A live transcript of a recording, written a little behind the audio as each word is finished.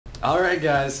Alright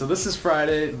guys, so this is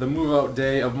Friday, the move out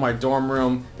day of my dorm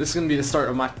room. This is going to be the start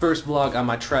of my first vlog on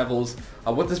my travels.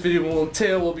 What this video will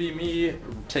entail will be me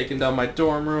taking down my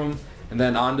dorm room and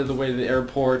then on to the way to the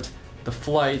airport, the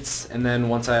flights, and then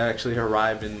once I actually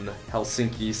arrive in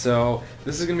Helsinki. So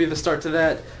this is going to be the start to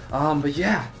that. But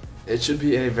yeah, it should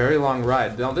be a very long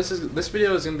ride. Now this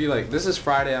video is going to be like, this is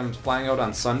Friday, I'm flying out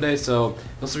on Sunday, so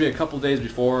this will be a couple days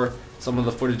before some of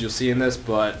the footage you'll see in this,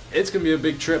 but it's going to be a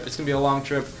big trip, it's going to be a long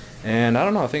trip. And I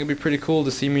don't know, I think it'd be pretty cool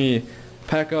to see me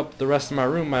pack up the rest of my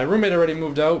room. My roommate already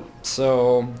moved out,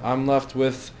 so I'm left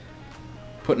with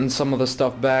putting some of the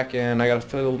stuff back, and I gotta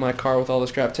fill my car with all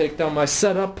this crap, take down my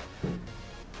setup,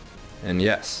 and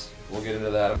yes, we'll get into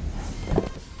that.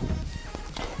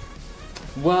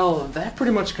 Well, that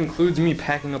pretty much concludes me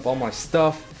packing up all my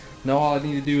stuff. Now all I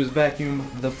need to do is vacuum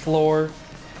the floor.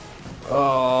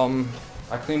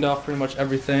 I cleaned off pretty much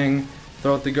everything,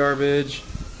 throw out the garbage,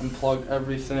 unplug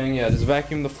everything, yeah, just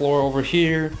vacuum the floor over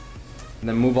here, and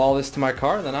then move all this to my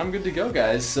car, then I'm good to go,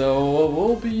 guys. So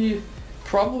we'll be,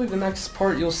 probably the next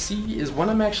part you'll see is when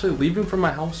I'm actually leaving from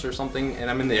my house or something and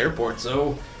I'm in the airport.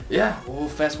 So yeah, we'll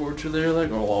fast forward to there,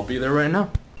 like, well, I'll be there right now.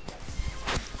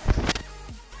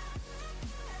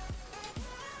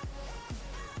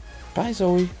 Bye,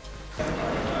 Zoe.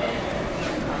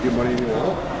 Your money in your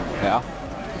wallet? Yeah.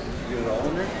 You get it all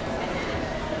in there?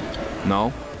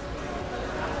 No.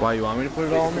 Why, you want me to put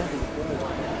it all in there?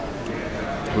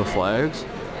 The flags?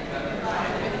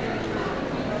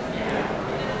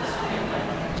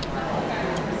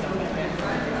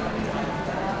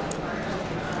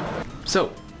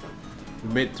 So,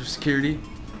 we made it through security.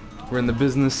 We're in the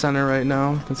business center right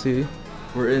now, you can see.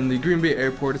 We're in the Green Bay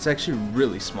airport. It's actually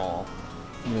really small.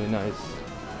 Really nice.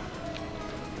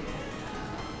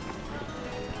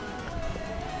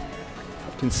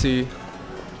 You can see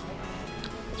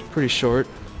it's pretty short.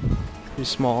 Pretty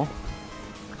small.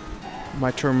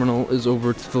 My terminal is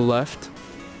over to the left.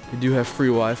 We do have free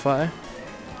Wi-Fi,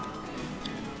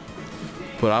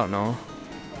 but I don't know.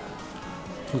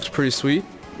 Looks pretty sweet.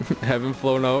 Haven't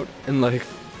flown out in like,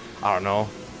 I don't know,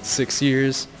 6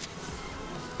 years.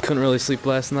 Couldn't really sleep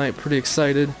last night. Pretty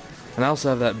excited, and I also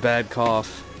have that bad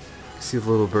cough. See the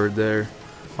little bird there.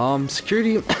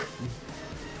 Security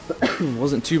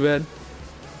wasn't too bad.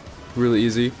 Really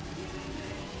easy.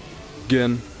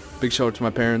 Again, big shout out to my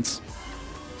parents,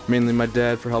 mainly my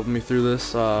dad, for helping me through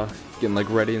this, getting like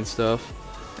ready and stuff.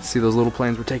 See those little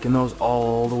planes, we're taking those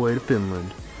all the way to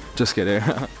Finland. Just kidding.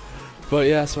 But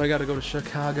yeah, so I gotta go to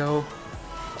Chicago,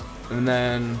 and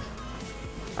then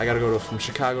I gotta go from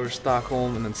Chicago to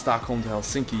Stockholm, and then Stockholm to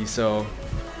Helsinki. So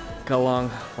got a long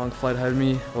flight ahead of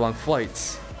me, long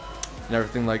flights and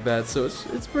everything like that. So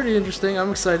it's pretty interesting. I'm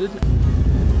excited.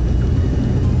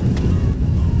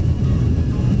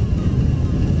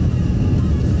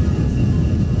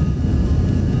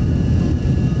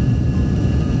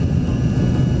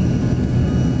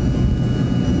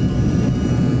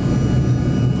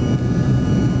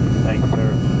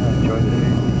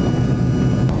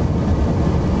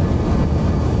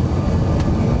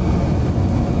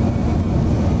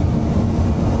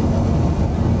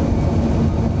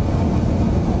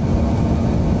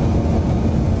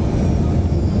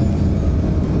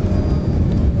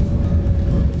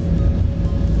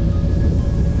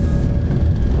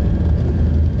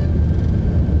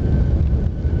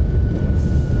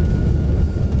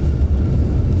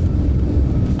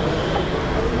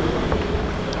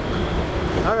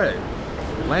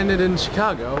 Landed in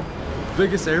Chicago,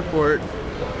 biggest airport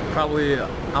probably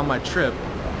on my trip.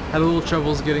 Had a little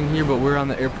troubles getting here, but we're on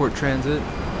the airport transit.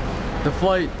 The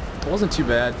flight wasn't too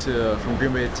bad from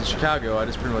Green Bay to Chicago. I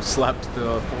just pretty much slept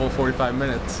the whole 45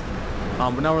 minutes.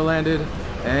 But now we're landed,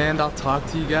 and I'll talk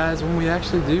to you guys when we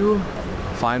actually do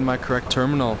find my correct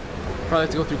terminal. Probably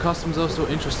have to go through customs though, so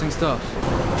interesting stuff.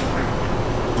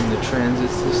 In the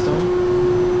transit system.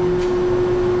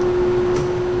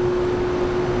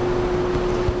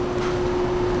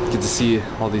 Get to see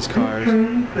all these cars.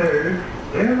 Train third,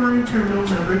 airline terminal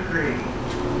number 3.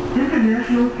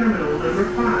 International terminal number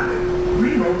 5.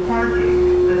 Remote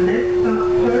parking. The next stop,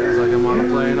 sir. It's like I'm on a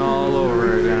plane all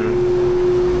over again.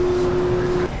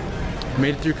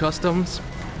 Made it through customs.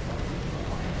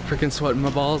 Freaking sweating my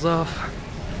balls off.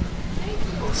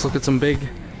 Let's look at some big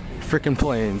freaking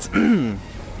planes.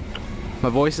 My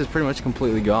voice is pretty much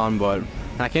completely gone, but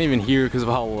I can't even hear because of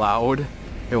how loud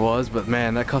it was. But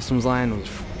man, that customs line was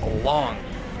a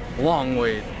long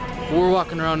wait. We're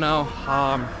walking around now.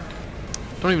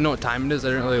 Don't even know what time it is. I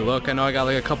didn't really look. I know I got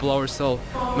like a couple hours till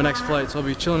my next flight, so I'll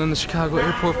be chilling in the Chicago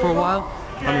airport for a while.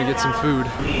 I'm gonna get some food.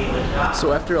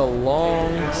 So after a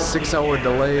long 6-hour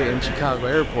delay in Chicago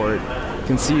airport, You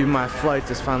can see my flight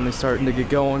is finally starting to get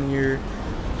going here.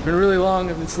 It's been really long,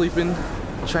 I've been sleeping,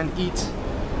 trying to eat.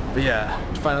 But yeah,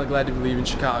 I'm finally glad to be leaving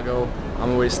Chicago. On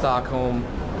my way to Stockholm.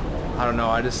 I don't know,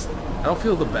 I don't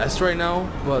feel the best right now,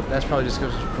 but that's probably just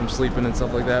from sleeping and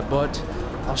stuff like that. But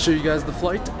I'll show you guys the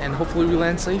flight, and hopefully we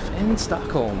land safe in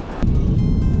Stockholm.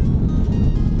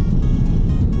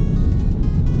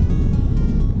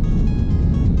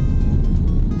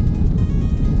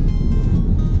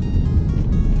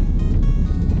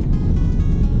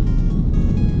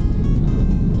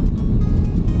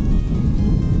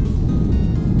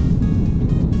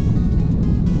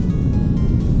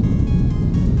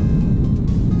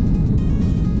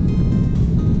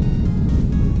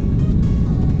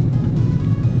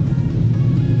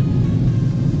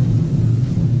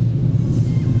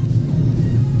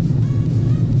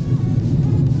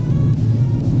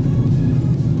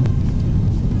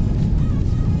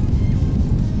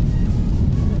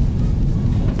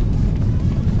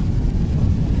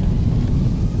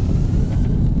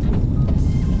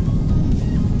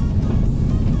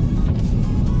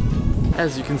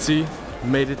 As you can see,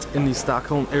 made it in the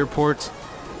Stockholm airport.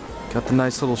 Got the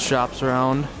nice little shops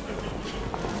around.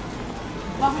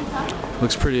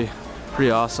 Looks pretty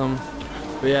awesome.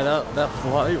 But yeah, that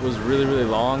flight was really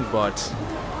long, but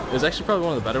it was actually probably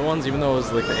one of the better ones. Even though it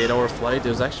was like the 8-hour flight, it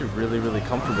was actually really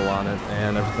comfortable on it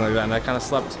and everything like that. And I kind of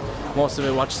slept most of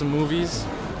it, watched some movies.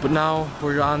 But now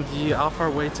we're on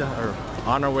our way to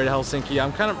Helsinki.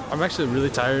 I'm actually really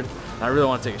tired. I really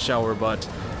want to take a shower, but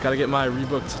gotta get my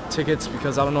rebooked tickets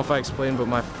because I don't know if I explained, but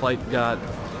my flight got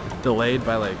delayed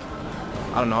by like,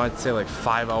 I don't know, I'd say like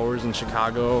 5 hours in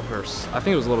Chicago, or I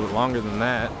think it was a little bit longer than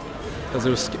that because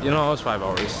it was, you know, it was 5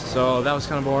 hours. So that was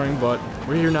kind of boring, but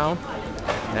we're here now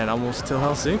and almost to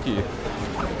Helsinki.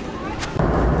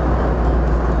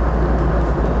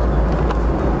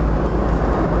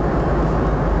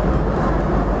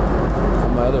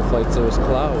 On my other flights there was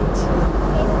clouds.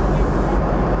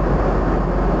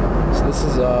 This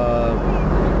is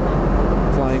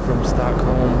flying from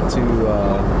Stockholm to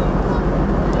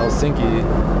Helsinki.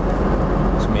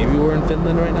 So maybe we're in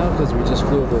Finland right now because we just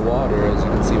flew over water, as you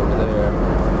can see over there.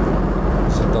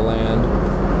 This is the land.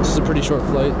 This is a pretty short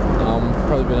flight.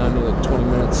 Probably been under like 20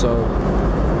 minutes, so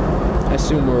I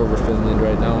assume we're over Finland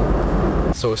right now.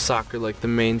 So is soccer like the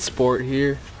main sport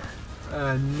here?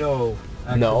 No.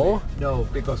 Actually, No? No,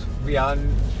 because we are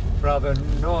rather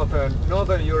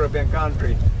northern European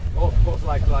country. Of course,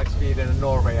 like Sweden and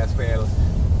Norway as well,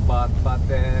 but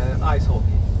ice hockey.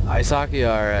 Ice hockey,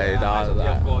 all right. Yeah, ice hockey,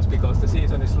 of course, because the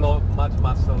season is much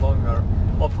longer.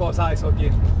 Of course, ice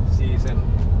hockey season,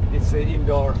 it's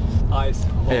indoor ice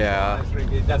hockey. Yeah. Ice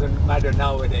rink. It doesn't matter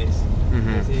nowadays.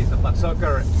 The season, but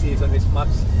soccer season is much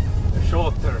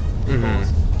shorter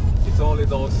because it's only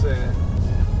those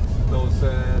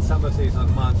summer season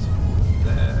months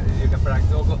you can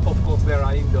practice. Of course, there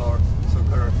are indoor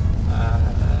soccer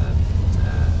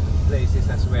places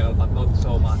as well, but not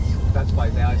so much. That's why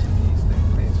the ice hockey is the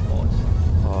main sport.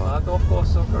 But of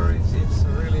course, soccer it's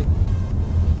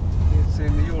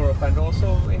in Europe and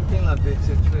also in Finland.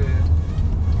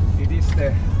 It is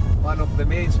one of the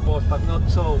main sports, but not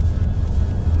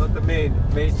the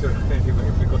major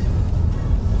anyway, because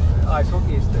ice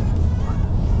hockey is the one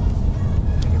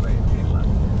anyway in Finland.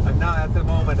 And now at the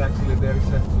moment, actually, there is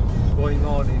going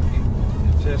on in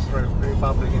Czech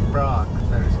Republic in Prague.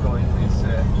 There is going this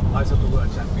Ice Hockey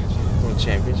World Championship. World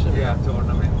Championship? Yeah,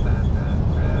 tournament, and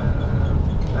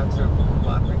that's a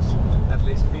one which at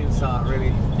least Finns are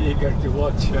really eager to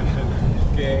watch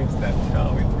games. That's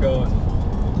how it goes.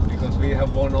 Because we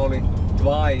have won only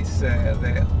twice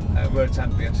the World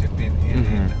Championship in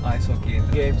ice hockey in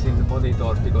games in the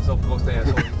monitors, because of course they are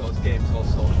showing those games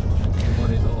also in the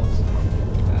monitors.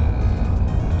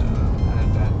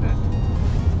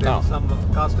 There was some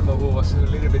customer who was a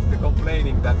little bit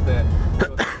complaining that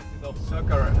of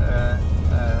soccer,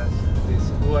 this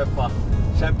UEFA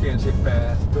Championship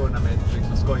tournament, which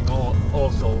was going on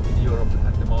also in Europe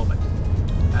at the moment,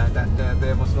 and that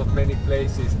there was not many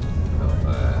places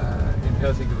in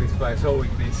Helsinki which were showing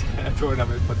this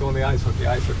tournament, but only ice hockey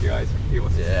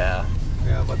was. Yeah.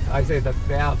 Yeah, but I say that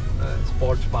there are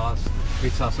sports bars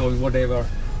which are showing whatever.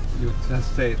 You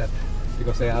just say that,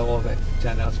 because they have all the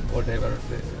channels, whatever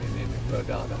in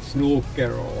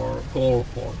snooker or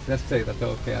golf, or just say that,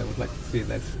 okay, I would like to see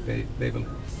that they will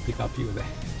pick up you there.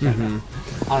 I don't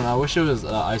know, I wish it was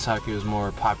ice hockey was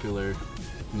more popular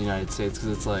in the United States,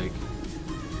 because it's like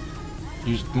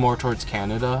more towards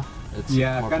Canada. It's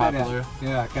more popular.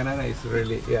 Yeah, Canada is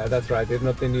really, yeah, that's right. It's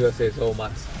not in USA so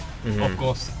much. Of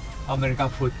course, American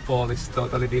football is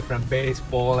totally different,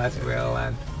 baseball as well,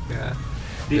 and yeah.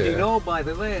 Did you Yeah. know, by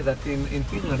the way, that in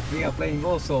Finland we are playing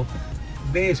also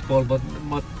baseball, but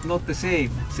not the same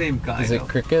kind Is it of.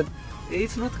 cricket?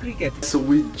 It's not cricket. So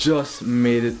we just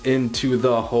made it into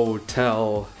the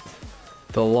hotel.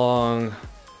 The long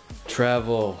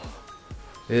travel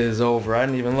is over. I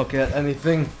didn't even look at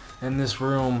anything in this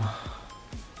room.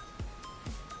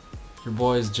 Your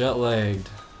boy's jet lagged,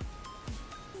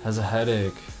 has a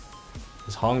headache,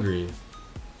 is hungry.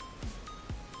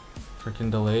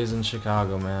 Freaking delays in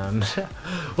Chicago, man.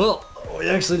 Well, we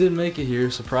actually did make it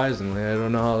here, surprisingly. I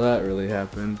don't know how that really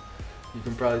happened. You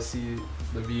can probably see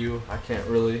the view. I can't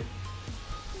really.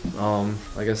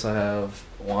 I guess I have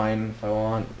wine if I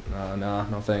want. Nah,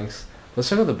 no thanks. Let's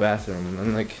check out the bathroom and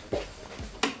then like.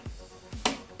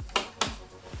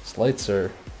 These lights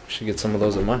are. Should get some of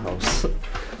those in my house.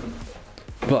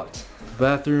 But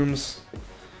bathrooms,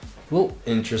 a little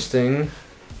interesting.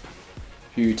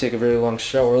 If you take a very long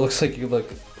shower, it looks like you could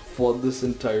like flood this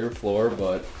entire floor,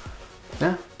 but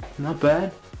yeah, not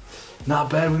bad. Not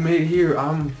bad. We made it here.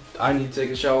 I need to take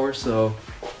a shower, so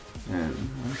yeah,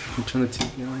 I'll turn the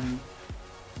TV on.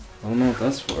 I don't know what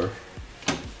that's for.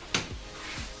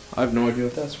 I have no idea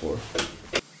what that's for.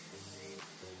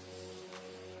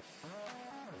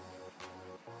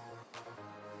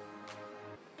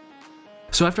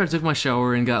 So after I took my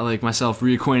shower and got like myself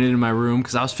reacquainted in my room,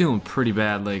 because I was feeling pretty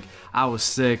bad, like I was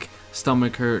sick,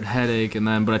 stomach hurt, headache,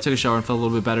 but I took a shower and felt a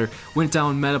little bit better. Went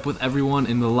down, met up with everyone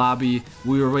in the lobby.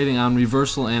 We were waiting on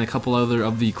Reversal and a couple other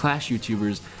of the Clash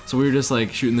YouTubers. So we were just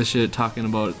like shooting the shit, talking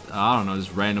about, I don't know,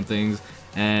 just random things.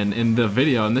 And in the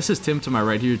video, and this is Tim to my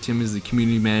right here. Tim is the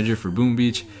community manager for Boom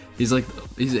Beach. He's I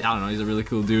don't know, he's a really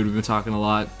cool dude. We've been talking a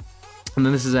lot. And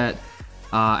then this is at,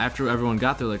 after everyone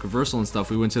got there, like Reversal and stuff,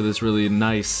 we went to this really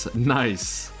nice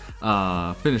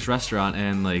Finnish restaurant,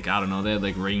 and like, I don't know, they had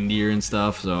like reindeer and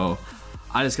stuff, so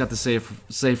I just got the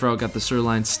safe route, got the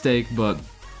sirloin steak, but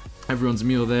everyone's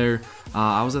meal there.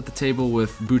 I was at the table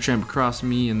with Bootchamp across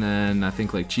me, and then I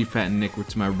think like Chief Pat and Nick were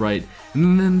to my right.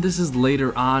 And then this is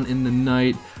later on in the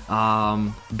night,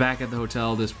 back at the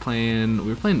hotel, we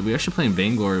actually playing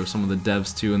Vainglory with some of the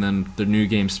devs too, and then their new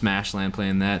game Smashland,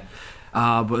 playing that.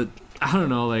 But I don't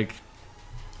know, like,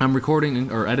 I'm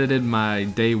recording or edited my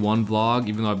day 1 vlog,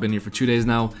 even though I've been here for 2 days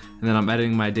now, and then I'm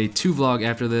editing my day 2 vlog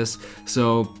after this.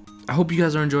 So I hope you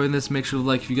guys are enjoying this. Make sure to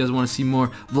like if you guys want to see more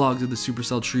vlogs of the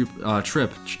Supercell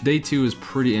trip. Day 2 is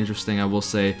pretty interesting, I will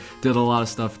say. Did a lot of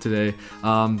stuff today.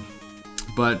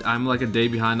 But I'm like a day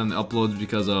behind on the uploads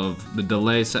because of the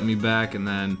delay set me back, and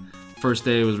then first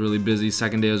day was really busy,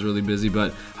 second day was really busy,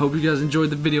 but hope you guys enjoyed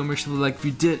the video. Make sure to like if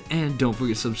you did, and don't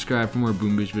forget to subscribe for more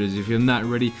Boom Beach videos if you're not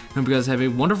already. Hope you guys have a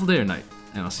wonderful day or night,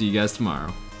 and I'll see you guys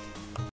tomorrow.